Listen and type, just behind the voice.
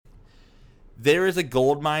There is a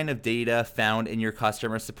goldmine of data found in your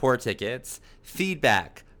customer support tickets,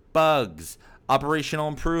 feedback, bugs, operational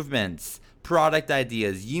improvements, product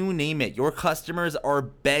ideas, you name it. Your customers are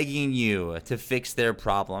begging you to fix their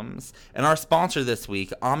problems. And our sponsor this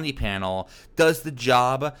week, OmniPanel, does the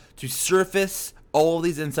job to surface all of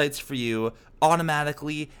these insights for you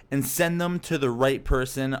automatically and send them to the right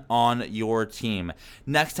person on your team.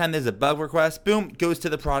 Next time there's a bug request, boom, goes to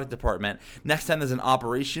the product department. Next time there's an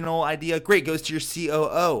operational idea, great, goes to your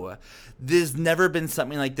COO. There's never been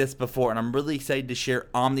something like this before, and I'm really excited to share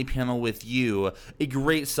OmniPanel with you, a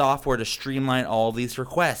great software to streamline all of these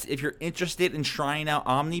requests. If you're interested in trying out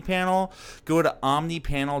OmniPanel, go to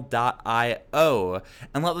omnipanel.io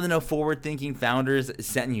and let them know Forward Thinking Founders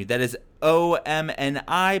sent you. That is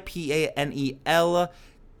OMNIPANEL.io.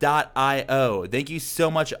 Thank you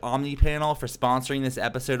so much, OmniPanel, for sponsoring this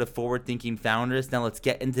episode of Forward Thinking Founders. Now let's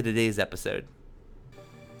get into today's episode.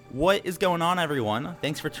 What is going on, everyone?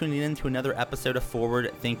 Thanks for tuning in to another episode of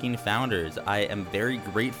Forward Thinking Founders. I am very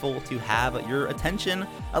grateful to have your attention,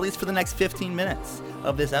 at least for the next 15 minutes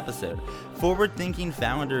of this episode. Forward Thinking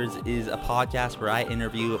Founders is a podcast where I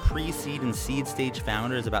interview pre-seed and seed stage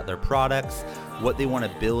founders about their products, what they want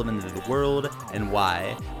to build into the world, and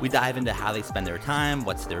why. We dive into how they spend their time,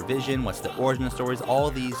 what's their vision, what's the origin stories,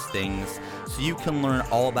 all these things, so you can learn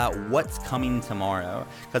all about what's coming tomorrow.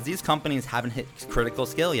 Because these companies haven't hit critical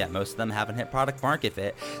scale yet. Most of them haven't hit product market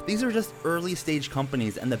fit. These are just early stage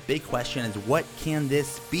companies, and the big question is, what can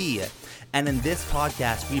this be? And in this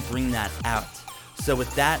podcast, we bring that out. So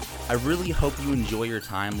with that, I really hope you enjoy your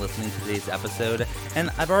time listening to today's episode.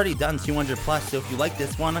 And I've already done 200 plus, so if you like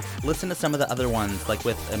this one, listen to some of the other ones, like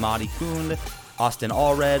with Imadi Kund, Austin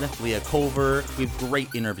Allred, Leah Culver. We have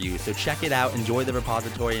great interviews, so check it out, enjoy the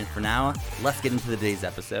repository, and for now, let's get into today's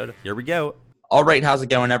episode. Here we go. All right, how's it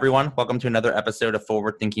going, everyone? Welcome to another episode of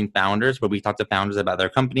Forward Thinking Founders, where we talk to founders about their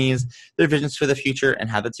companies, their visions for the future, and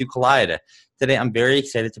how the two collide. Today, I'm very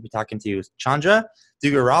excited to be talking to Chandra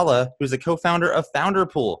Duggirala, who's a co-founder of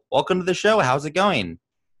FounderPool. Welcome to the show. How's it going?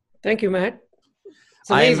 Thank you, Matt. It's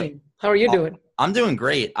amazing. How are you doing? I'm doing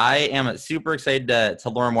great. I am super excited to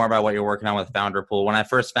learn more about what you're working on with FounderPool. When I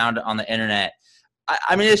first found it on the internet,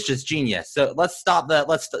 I mean, it's just genius. So let's stop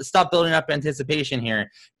building up anticipation here.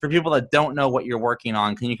 For people that don't know what you're working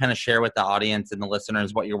on, can you kind of share with the audience and the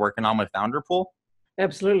listeners what you're working on with FounderPool?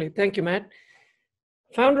 Absolutely. Thank you, Matt.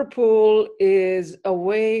 FounderPool is a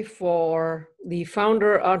way for the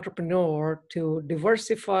founder entrepreneur to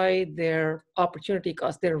diversify their opportunity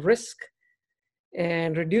cost, their risk,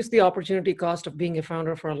 and reduce the opportunity cost of being a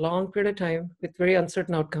founder for a long period of time with very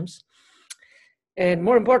uncertain outcomes. And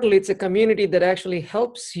more importantly, it's a community that actually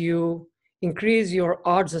helps you increase your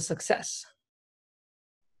odds of success.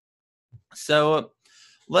 So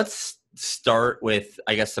let's start with,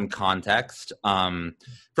 I guess, some context.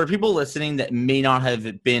 For people listening that may not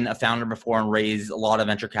have been a founder before and raised a lot of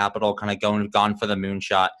venture capital, kind of gone for the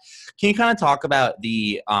moonshot, can you kind of talk about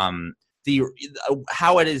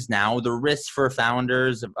how it is now, the risks for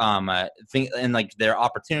founders, and like their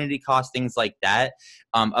opportunity cost, things like that,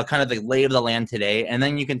 a kind of the lay of the land today, and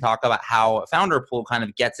then you can talk about how FounderPool kind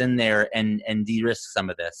of gets in there and de-risks some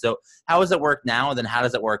of this. So how does it work now, and then how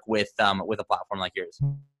does it work with a platform like yours?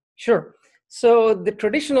 Sure. So the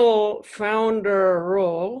traditional founder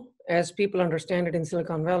role, as people understand it in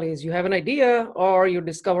Silicon Valley, is you have an idea or you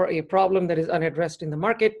discover a problem that is unaddressed in the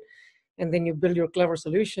market, and then you build your clever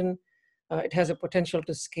solution. It has a potential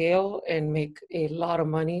to scale and make a lot of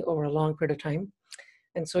money over a long period of time.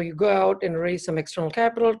 And so you go out and raise some external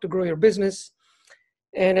capital to grow your business.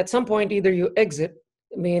 And at some point, either you exit,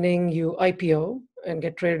 meaning you IPO and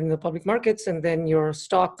get traded in the public markets, and then your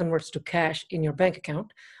stock converts to cash in your bank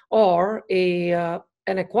account, or an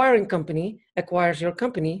acquiring company acquires your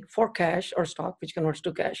company for cash or stock, which converts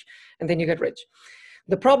to cash, and then you get rich.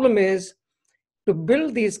 The problem is, to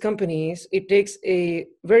build these companies, it takes a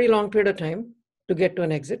very long period of time to get to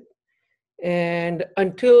an exit. And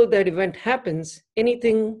until that event happens,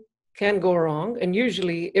 anything can go wrong. And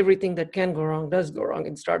usually everything that can go wrong does go wrong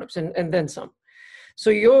in startups, and then some. So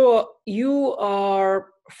you are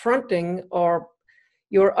fronting, or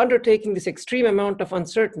you're undertaking this extreme amount of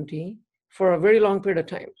uncertainty for a very long period of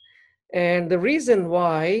time. And the reason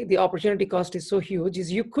why the opportunity cost is so huge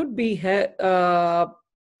is you could be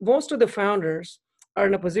most of the founders are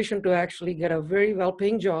in a position to actually get a very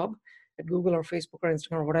well-paying job at Google or Facebook or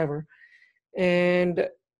Instagram or whatever. And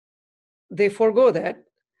they forego that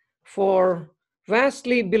for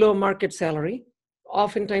vastly below market salary,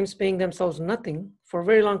 oftentimes paying themselves nothing for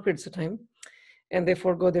very long periods of time. And they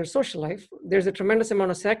forego their social life. There's a tremendous amount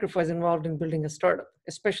of sacrifice involved in building a startup,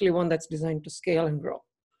 especially one that's designed to scale and grow.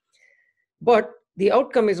 but the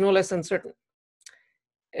outcome is no less uncertain.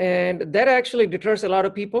 And that actually deters a lot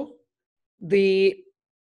of people. The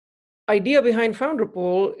idea behind Founder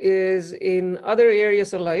Pool is in other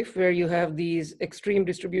areas of life where you have these extreme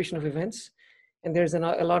distribution of events and there's a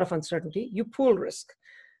lot of uncertainty, you pool risk.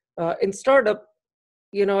 In startup,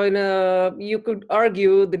 you could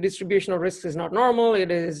argue the distribution of risk is not normal.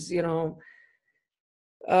 It is,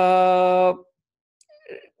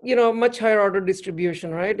 much higher order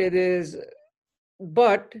distribution, right? It is,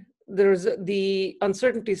 but there's the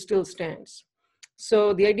uncertainty still stands.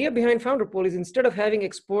 So the idea behind Founder Pool is instead of having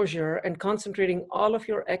exposure and concentrating all of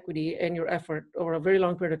your equity and your effort over a very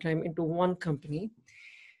long period of time into one company,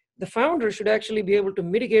 the founder should actually be able to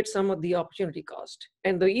mitigate some of the opportunity cost.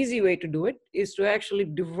 And the easy way to do it is to actually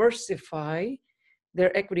diversify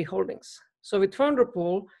their equity holdings. So with Founder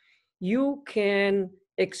Pool, you can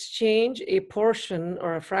exchange a portion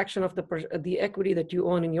or a fraction of the equity that you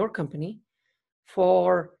own in your company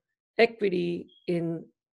for equity in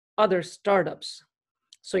other startups.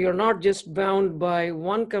 So you're not just bound by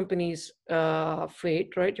one company's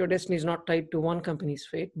fate, right? Your destiny is not tied to one company's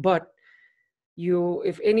fate, but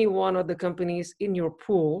if any one of the companies in your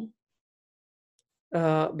pool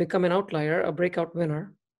become an outlier, a breakout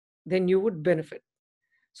winner, then you would benefit.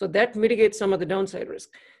 So that mitigates some of the downside risk.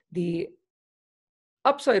 The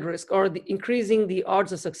upside risk, or the increasing the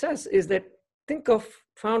odds of success, is that think of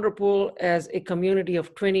Founder Pool as a community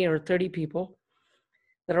of 20 or 30 people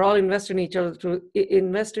that are all invested in each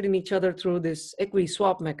other through this equity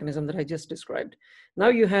swap mechanism that I just described. Now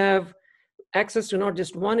you have access to not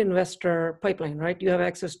just one investor pipeline, right? You have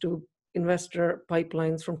access to investor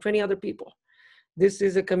pipelines from 20 other people. This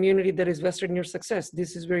is a community that is vested in your success.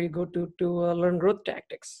 This is where you go to learn growth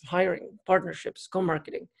tactics, hiring, partnerships,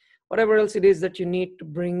 co-marketing, whatever else it is that you need to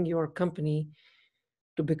bring your company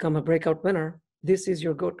to become a breakout winner. This is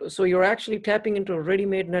your go-to. So you're actually tapping into a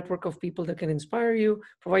ready-made network of people that can inspire you,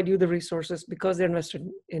 provide you the resources because they're invested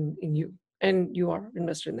in you and you are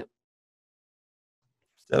invested in them.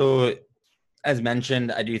 So as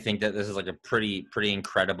mentioned, I do think that this is like a pretty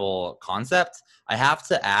incredible concept. I have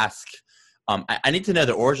to ask, I need to know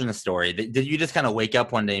the origin of the story. Did you just kind of wake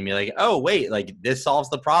up one day and be like, oh, wait, like this solves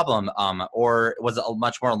the problem? Or was it a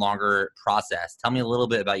much more longer process? Tell me a little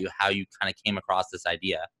bit about how you kind of came across this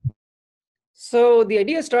idea. So the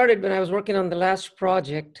idea started when I was working on the last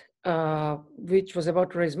project, which was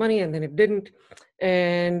about to raise money, and then it didn't.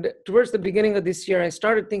 And towards the beginning of this year, I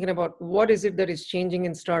started thinking about what is it that is changing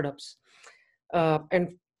in startups.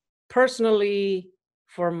 And personally,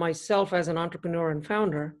 for myself as an entrepreneur and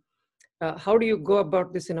founder, how do you go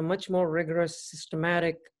about this in a much more rigorous,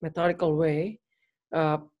 systematic, methodical way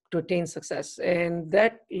to attain success? And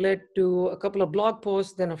that led to a couple of blog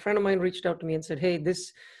posts. Then a friend of mine reached out to me and said, hey,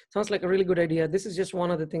 this sounds like a really good idea. This is just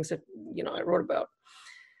one of the things that I wrote about.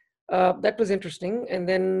 That was interesting. And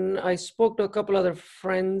then I spoke to a couple other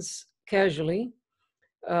friends casually,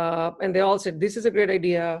 and they all said, this is a great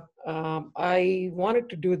idea. I wanted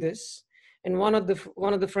to do this. And one of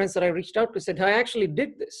the friends that I reached out to said, I actually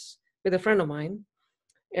did this with a friend of mine.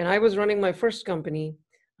 And I was running my first company.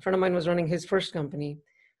 A friend of mine was running his first company.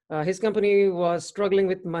 His company was struggling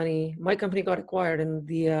with money. My company got acquired, and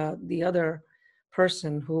the other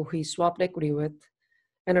person who he swapped equity with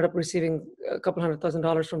ended up receiving a couple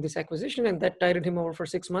 $100,000 from this acquisition, and that tided him over for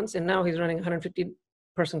 6 months. And now he's running a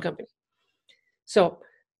 150-person company. So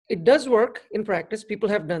it does work in practice. People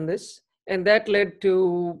have done this, and that led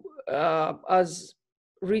to us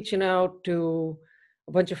reaching out to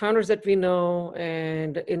a bunch of founders that we know.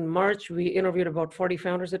 And in March, we interviewed about 40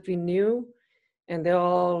 founders that we knew, and they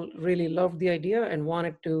all really loved the idea and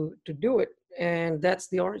wanted to do it. And that's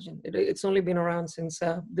the origin. It's only been around since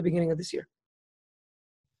the beginning of this year.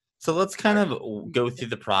 So let's kind of go through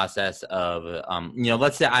the process of,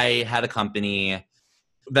 let's say I had a company,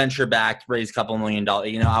 venture backed, raised a couple $1 million.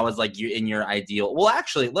 I was like, in your ideal. Well,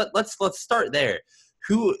 actually, let's start there.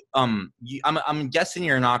 I'm guessing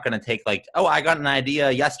you're not going to take like, oh, I got an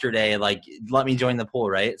idea yesterday, like let me join the pool,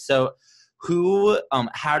 right? So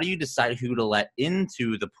how do you decide who to let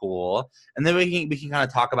into the pool? And then we can kind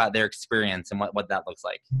of talk about their experience and what that looks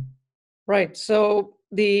like. Right. So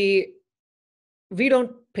we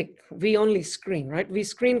don't pick, we only screen, right? We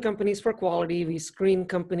screen companies for quality, we screen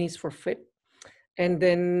companies for fit. And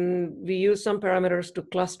then we use some parameters to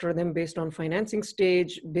cluster them based on financing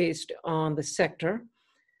stage, based on the sector.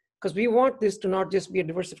 Because we want this to not just be a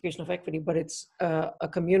diversification of equity, but it's a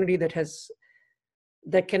community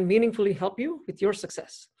that can meaningfully help you with your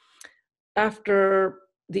success. After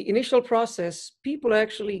the initial process, people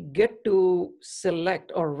actually get to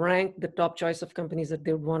select or rank the top choice of companies that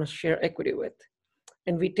they would want to share equity with.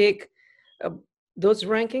 And we take uh, those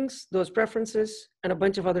rankings, those preferences, and a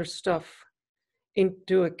bunch of other stuff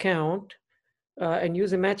into account and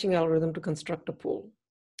use a matching algorithm to construct a pool.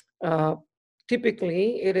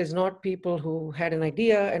 Typically, it is not people who had an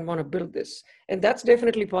idea and want to build this. And that's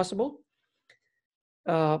definitely possible.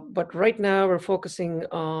 But right now, we're focusing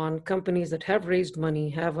on companies that have raised money,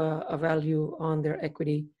 have a value on their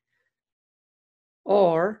equity,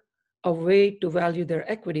 or a way to value their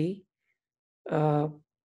equity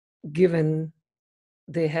given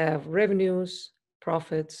they have revenues,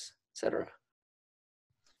 profits, etc.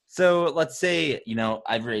 So let's say,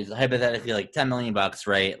 I've raised hypothetically like 10 million bucks,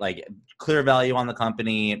 right? Like clear value on the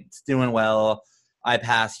company, it's doing well. I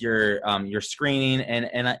pass your screening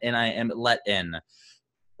and I am let in.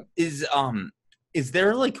 Is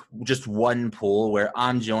there like just one pool where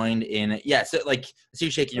I'm joined in? Yeah, so like I see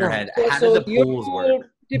you shaking your head. How do the pools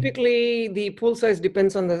work? Typically, the pool size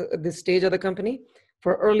depends on the stage of the company.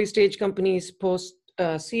 For early stage companies, post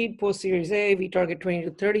seed, post Series A, we target 20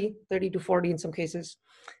 to 30, 30 to 40 in some cases.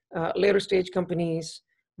 Later stage companies,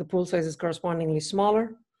 the pool size is correspondingly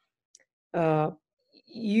smaller.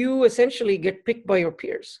 You essentially get picked by your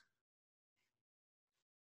peers,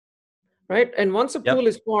 right? And once a pool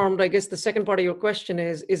is formed, I guess the second part of your question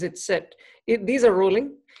is it set? These are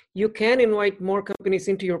rolling. You can invite more companies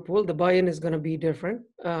into your pool. The buy-in is going to be different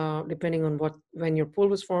depending on when your pool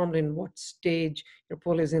was formed and what stage your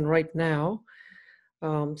pool is in right now.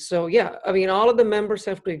 So yeah, I mean, all of the members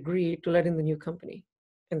have to agree to let in the new company,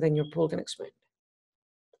 and then your pool can expand.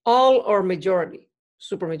 All or majority,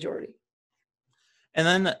 super majority. And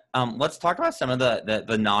then let's talk about some of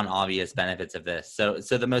the non-obvious benefits of this. So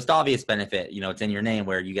the most obvious benefit, it's in your name,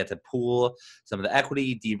 where you get to pool some of the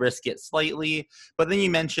equity, de-risk it slightly. But then you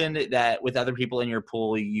mentioned that with other people in your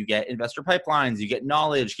pool, you get investor pipelines, you get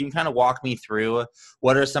knowledge. Can you kind of walk me through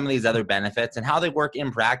what are some of these other benefits and how they work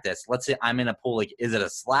in practice? Let's say I'm in a pool. Like, is it a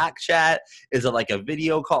Slack chat? Is it like a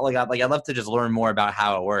video call? I'd love to just learn more about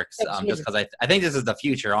how it works. Just because I think this is the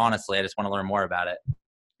future. Honestly, I just want to learn more about it.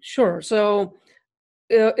 Sure. So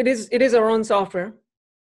it is our own software.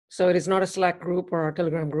 So it is not a Slack group or a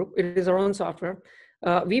Telegram group. It is our own software.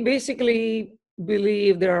 We basically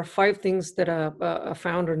believe there are 5 things that a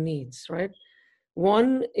founder needs, right?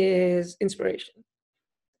 One is inspiration.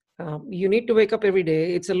 You need to wake up every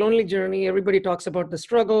day. It's a lonely journey. Everybody talks about the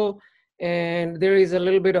struggle, and there is a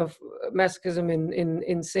little bit of masochism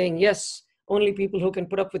in saying, yes, only people who can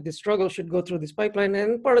put up with this struggle should go through this pipeline.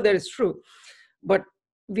 And part of that is true. But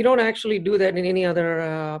we don't actually do that in any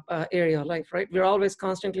other area of life, right? We're always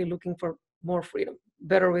constantly looking for more freedom,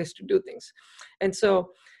 better ways to do things. And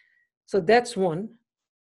so that's one.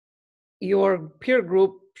 Your peer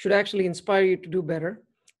group should actually inspire you to do better.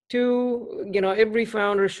 2, every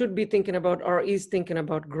founder should be thinking about or is thinking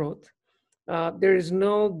about growth. There is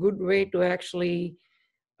no good way to actually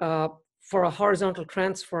for a horizontal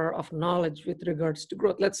transfer of knowledge with regards to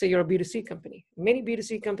growth. Let's say you're a B2C company. Many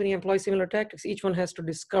B2C companies employ similar tactics. Each one has to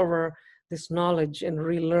discover this knowledge and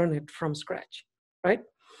relearn it from scratch, right?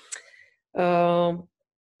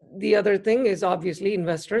 The other thing is obviously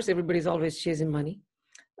investors. Everybody's always chasing money.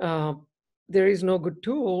 There is no good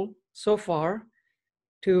tool so far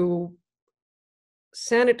to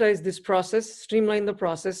sanitize this process, streamline the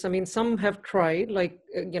process. I mean, some have tried, like,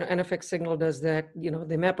 NFX Signal does that.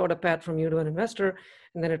 They map out a path from you to an investor,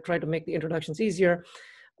 and then it tried to make the introductions easier.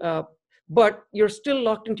 But you're still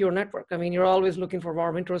locked into your network. I mean, you're always looking for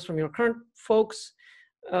warm intros from your current folks.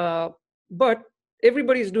 But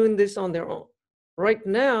everybody's doing this on their own. Right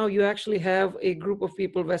now, you actually have a group of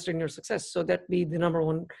people vested in your success. So that'd be the number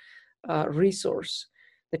one resource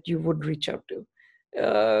that you would reach out to.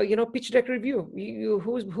 Pitch deck review.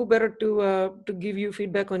 Who better to give you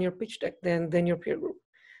feedback on your pitch deck than your peer group,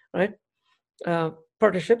 right?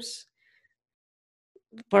 Partnerships.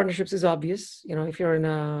 Partnerships is obvious. If you're in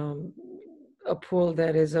a pool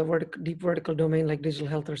that is a deep vertical domain like digital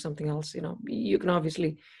health or something else, you can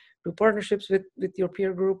obviously do partnerships with your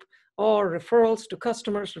peer group, or referrals to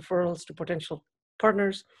customers, referrals to potential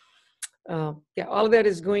partners. All of that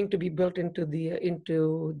is going to be built into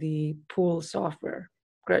the pool software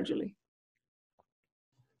gradually.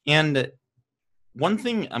 And one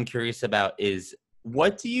thing I'm curious about is,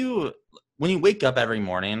 when you wake up every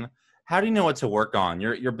morning, how do you know what to work on?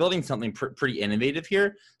 You're building something pretty innovative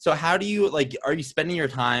here. So how do you, are you spending your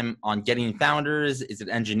time on getting founders? Is it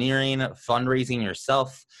engineering, fundraising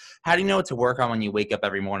yourself? How do you know what to work on when you wake up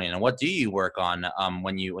every morning? And what do you work on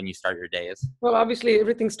when you start your days? Well, obviously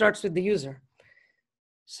everything starts with the user.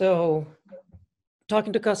 So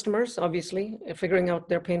talking to customers, obviously, figuring out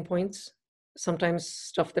their pain points, sometimes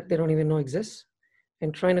stuff that they don't even know exists,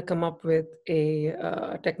 and trying to come up with a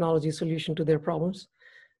technology solution to their problems.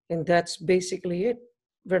 And that's basically it.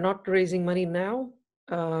 We're not raising money now,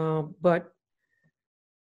 but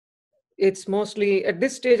it's mostly, at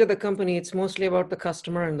this stage of the company, it's mostly about the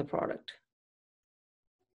customer and the product.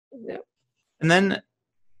 Yeah. And then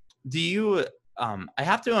do you, I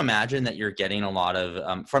have to imagine that you're getting a lot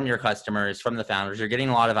of, from your customers, from the founders, you're getting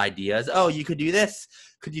a lot of ideas. Oh, you could do this.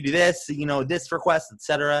 Could you do this? You know, this request,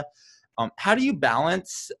 etc. How do you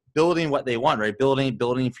balance building what they want, right? Building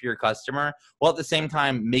for your customer, while at the same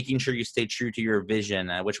time making sure you stay true to your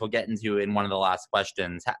vision, which we'll get into in one of the last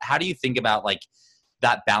questions. How do you think about like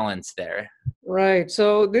that balance there? Right.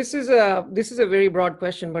 So this is a very broad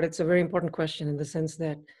question, but it's a very important question in the sense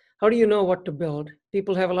that how do you know what to build?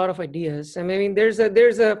 People have a lot of ideas. I mean, there's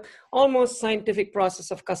a almost scientific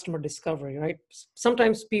process of customer discovery, right?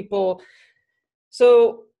 Sometimes people,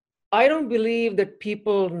 so I don't believe that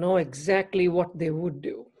people know exactly what they would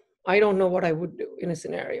do. I don't know what I would do in a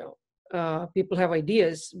scenario. People have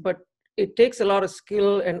ideas, but it takes a lot of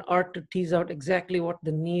skill and art to tease out exactly what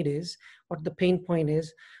the need is, what the pain point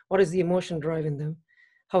is, what is the emotion driving them,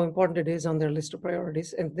 how important it is on their list of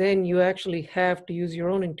priorities. And then you actually have to use your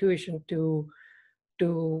own intuition to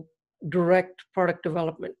direct product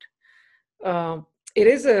development. It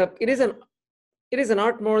is an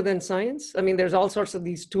art more than science. I mean, there's all sorts of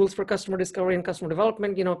these tools for customer discovery and customer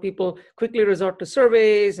development. You know, people quickly resort to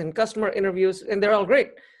surveys and customer interviews, and they're all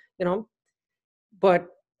great, you know. But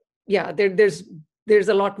yeah, there's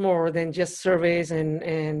a lot more than just surveys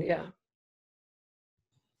and yeah.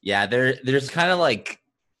 Yeah, there's kind of like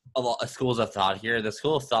a lot of schools of thought here. The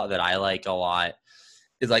school of thought that I like a lot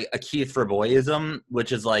is like a Keith Raboism,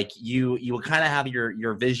 which is like you will kind of have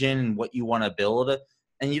your vision and what you want to build,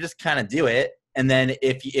 and you just kind of do it. And then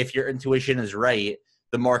if your intuition is right,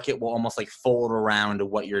 the market will almost like fold around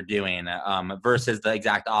what you're doing, versus the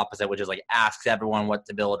exact opposite, which is like asks everyone what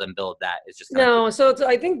to build and build that. It's just no. So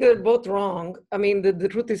I think they're both wrong. I mean, the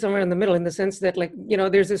truth is somewhere in the middle, in the sense that, like, you know,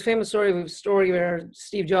 there's this famous story where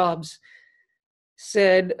Steve Jobs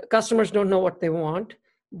said customers don't know what they want,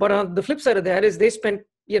 but on the flip side of that is they spent,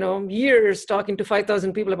 you know, years talking to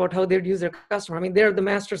 5,000 people about how they'd use their customer. I mean, they're the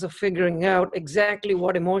masters of figuring out exactly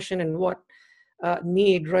what emotion and what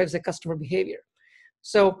need drives a customer behavior.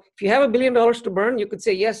 So if you have $1 billion to burn, you could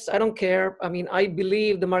say, yes, I don't care. I mean, I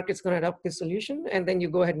believe the market's going to adopt this solution, and then you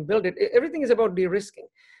go ahead and build it. Everything is about de-risking.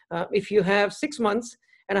 If you have 6 months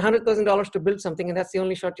and $100,000 to build something, and that's the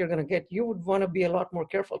only shot you're going to get, you would want to be a lot more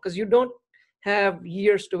careful, because you don't have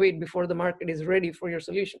years to wait before the market is ready for your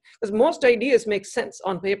solution. Because most ideas make sense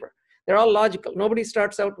on paper. They're all logical. Nobody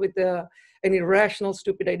starts out with an irrational,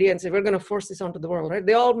 stupid idea and say, we're going to force this onto the world, right?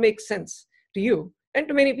 They all make sense to you and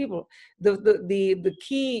to many people. The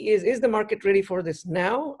key is the market ready for this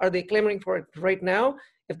now? Are they clamoring for it right now?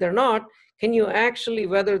 If they're not, can you actually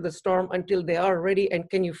weather the storm until they are ready? And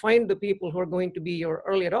can you find the people who are going to be your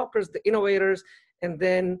early adopters, the innovators, and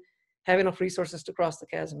then have enough resources to cross the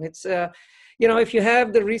chasm? It's, you know, if you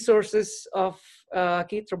have the resources of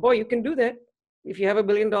Keith Rabois, you can do that. If you have $1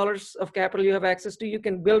 billion of capital you have access to, you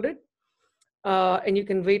can build it. And you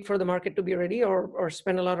can wait for the market to be ready, or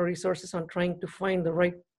spend a lot of resources on trying to find the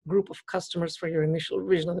right group of customers for your initial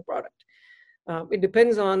vision of the product. It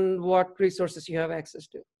depends on what resources you have access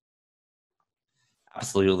to.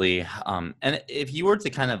 Absolutely. And if you were to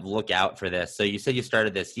kind of look out for this, so you said you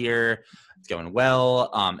started this year, it's going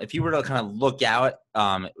well. If you were to kind of look out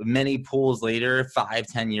many pools later,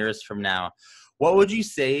 5-10 years from now, what would you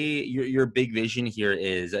say your big vision here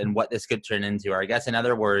is, and what this could turn into? Or I guess, in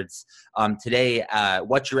other words, today,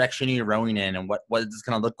 what direction are you rowing in, and what is this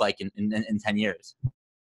going to look like in 10 years?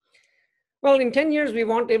 Well, in 10 years, we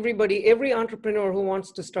want every entrepreneur who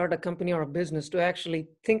wants to start a company or a business to actually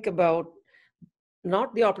think about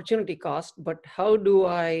not the opportunity cost, but how do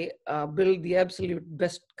I build the absolute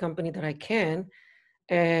best company that I can?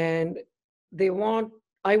 And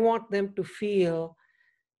I want them to feel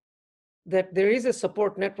that there is a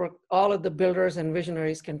support network all of the builders and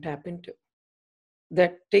visionaries can tap into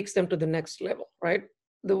that takes them to the next level, right?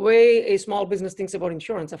 The way a small business thinks about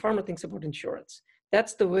insurance, a farmer thinks about insurance.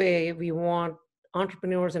 That's the way we want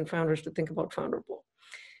entrepreneurs and founders to think about FounderPool.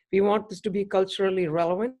 We want this to be culturally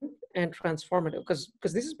relevant and transformative, because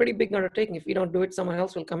this is a pretty big undertaking. If we don't do it, someone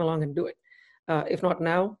else will come along and do it. If not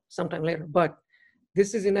now, sometime later. But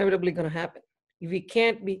this is inevitably going to happen. We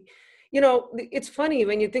can't be, you know, it's funny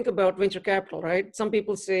when you think about venture capital, right? Some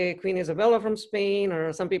people say Queen Isabella from Spain,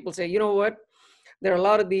 or some people say, you know what, there are a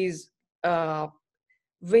lot of these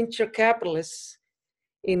venture capitalists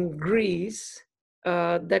in Greece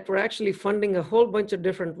that were actually funding a whole bunch of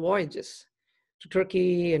different voyages to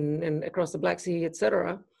Turkey and across the Black Sea,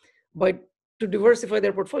 etc. But to diversify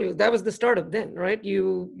their portfolios, that was the startup then, right?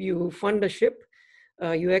 You fund a ship,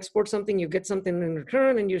 you export something, you get something in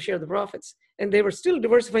return, and you share the profits. And they were still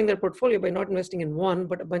diversifying their portfolio by not investing in one,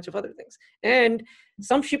 but a bunch of other things. And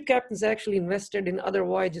some ship captains actually invested in other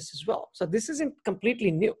voyages as well. So this isn't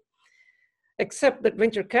completely new, except that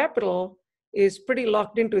venture capital is pretty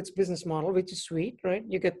locked into its business model, which is sweet, right?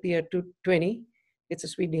 You get the 220, it's a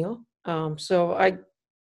sweet deal. So I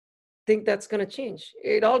think that's going to change.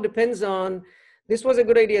 It all depends on, this was a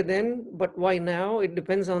good idea then, but why now? It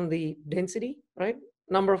depends on the density, right?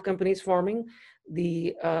 Number of companies forming,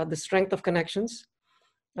 the strength of connections,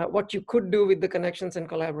 what you could do with the connections and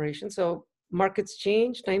collaboration. So markets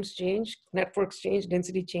change, times change, networks change,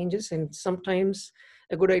 density changes, and sometimes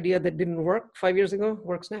a good idea that didn't work 5 years ago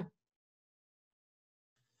works now.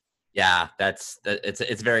 Yeah, it's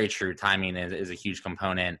very true. Timing is a huge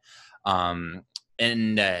component.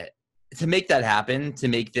 To make that happen, to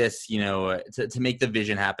make this, to make the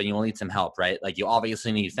vision happen, you'll need some help, right? Like you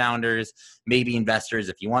obviously need founders, maybe investors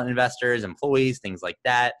if you want investors, employees, things like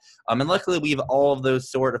that. And luckily we have all of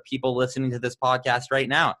those sort of people listening to this podcast right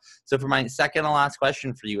now. So for my second and last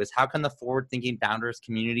question for you is, how can the Forward Thinking Founders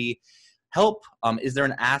community help? Is there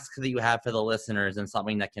an ask that you have for the listeners and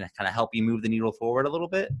something that can kind of help you move the needle forward a little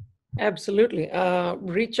bit? Absolutely.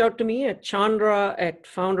 Reach out to me at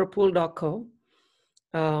chandra@founderpool.co.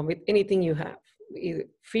 With anything you have, either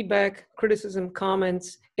feedback, criticism,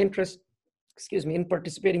 comments, interest, in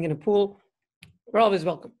participating in a pool. We're always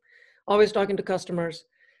welcome. Always talking to customers.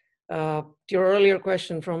 To your earlier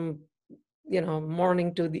question, from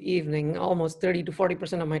morning to the evening, almost 30 to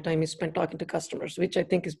 40% of my time is spent talking to customers, which I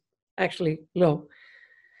think is actually low.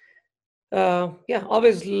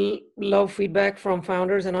 Always love feedback from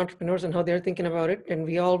founders and entrepreneurs and how they're thinking about it. And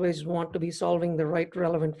we always want to be solving the right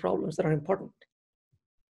relevant problems that are important.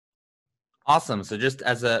 Awesome. So just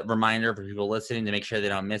as a reminder for people listening to make sure they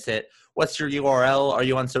don't miss it, what's your URL? Are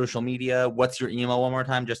you on social media? What's your email one more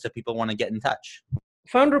time, just if people want to get in touch?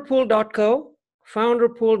 Founderpool.co.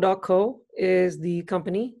 Founderpool.co is the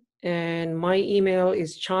company. And my email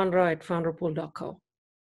is chandra@founderpool.co.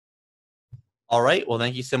 All right. Well,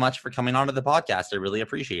 thank you so much for coming on to the podcast. I really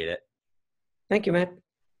appreciate it. Thank you, Matt.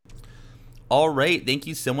 All right. Thank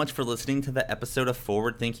you so much for listening to the episode of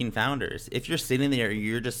Forward Thinking Founders. If you're sitting there,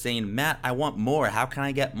 you're just saying, Matt, I want more. How can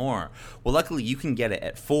I get more? Well, luckily you can get it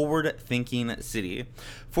at Forward Thinking City.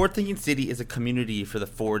 Forward Thinking City is a community for the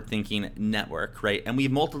Forward Thinking Network, right? And we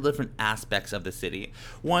have multiple different aspects of the city.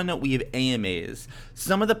 One, we have AMAs.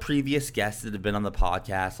 Some of the previous guests that have been on the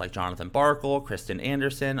podcast, like Jonathan Barkle, Kristen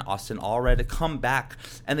Anderson, Austin Allred, come back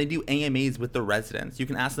and they do AMAs with the residents. You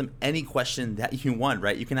can ask them any question that you want,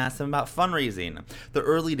 right? You can ask them about fundraising, the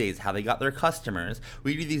early days, how they got their customers.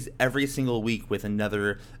 We do these every single week with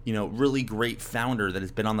another, really great founder that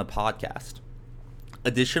has been on the podcast.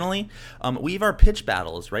 Additionally, we have our pitch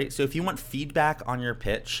battles, right? So if you want feedback on your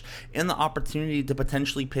pitch and the opportunity to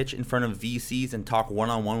potentially pitch in front of VCs and talk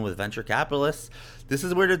one-on-one with venture capitalists, this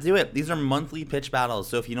is where to do it. These are monthly pitch battles.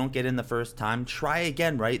 So if you don't get in the first time, try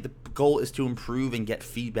again, right? The goal is to improve and get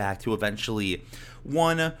feedback to eventually,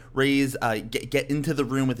 one, raise, get into the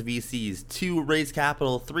room with the VCs, two, raise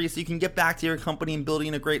capital, three, so you can get back to your company and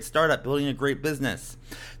building a great startup, building a great business.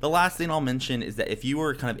 The last thing I'll mention is that if you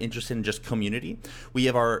are kind of interested in just community, we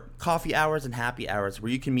have our coffee hours and happy hours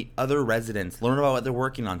where you can meet other residents, learn about what they're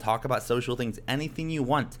working on, talk about social things, anything you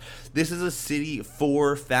want. This is a city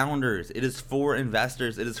for founders. It is for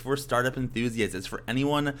investors. It is for startup enthusiasts. It's for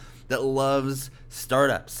anyone that loves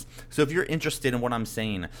startups. So if you're interested in what I'm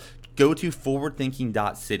saying, go to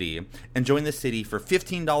forwardthinking.city and join the city for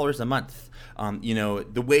 $15 a month.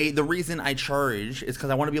 The reason I charge is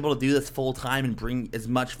because I want to be able to do this full time and bring as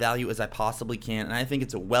much value as I possibly can. And I think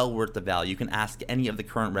it's well worth the value. You can ask any of the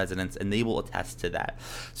current residents and they will attest to that.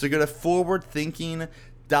 So go to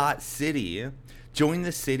forwardthinking.city, join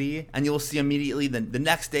the city, and you'll see immediately the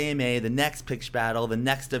next AMA, the next pitch battle, the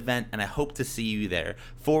next event, and I hope to see you there.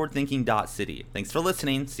 Forwardthinking.city. Thanks for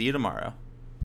listening. See you tomorrow.